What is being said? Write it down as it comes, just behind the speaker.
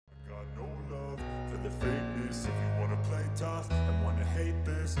the fakeness. If you wanna play tough and wanna hate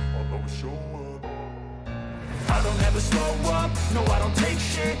this, I'll always show up. I don't ever slow up, no I don't take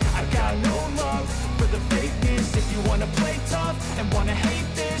shit. I got no love for the fakeness. If you wanna play tough and wanna hate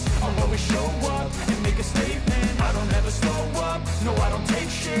this, I'll always show up and make a statement. I don't ever slow up, no I don't take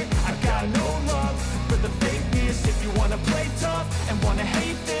shit. I got no love for the fakeness. If you wanna play tough and wanna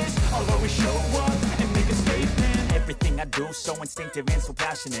hate this, I'll always show up and make a statement. Everything I do so instinctive and so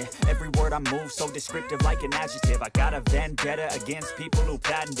passionate. Every word I move so descriptive like an adjective. I got a vendetta against people who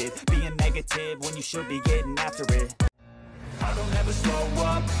patented being negative when you should be getting after it. I don't ever slow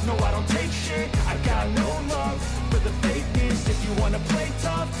up, no I don't take shit. I got no love for the fakeness. If you wanna play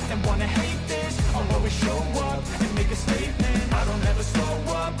tough and wanna hate this, I'll always show up and make a statement. I don't ever slow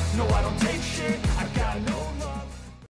up, no I don't take shit. I got no love.